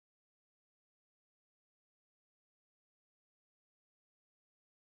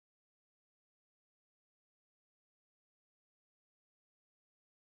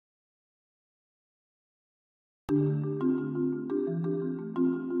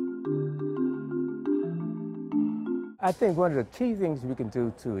I think one of the key things we can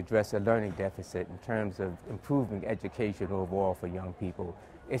do to address a learning deficit in terms of improving education overall for young people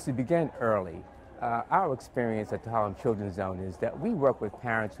is to begin early. Our experience at the Harlem Children's Zone is that we work with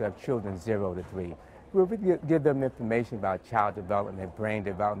parents who have children 0 to 3. We give them information about child development, brain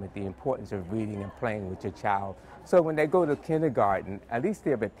development, the importance of reading and playing with your child. So when they go to kindergarten, at least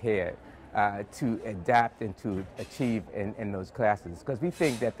they're prepared to adapt and to achieve in those classes, because we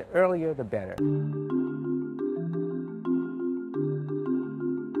think that the earlier the better.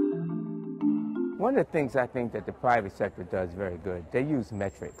 One of the things I think that the private sector does very good, they use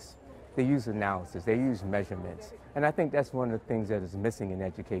metrics, they use analysis, they use measurements. And I think that's one of the things that is missing in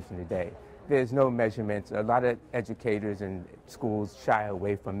education today. There's no measurements. A lot of educators and schools shy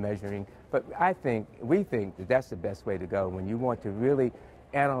away from measuring, but we think that that's the best way to go when you want to really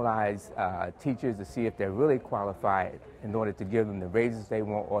analyze teachers to see if they're really qualified in order to give them the raises they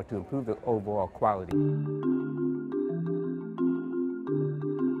want or to improve the overall quality.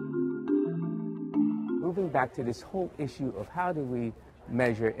 Moving back to this whole issue of how do we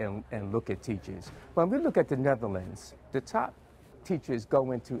measure and look at teachers. When we look at the Netherlands, the top teachers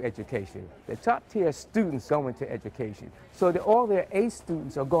go into education. The top tier students go into education. So all their A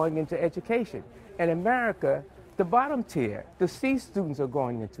students are going into education. In America, the bottom tier, the C students are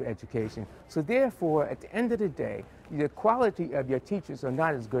going into education. So therefore, at the end of the day, the quality of your teachers are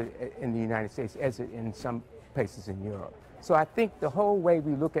not as good in the United States as in some places in Europe. So I think the whole way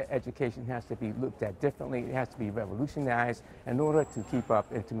we look at education has to be looked at differently. It has to be revolutionized in order to keep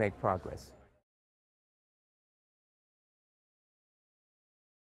up and to make progress.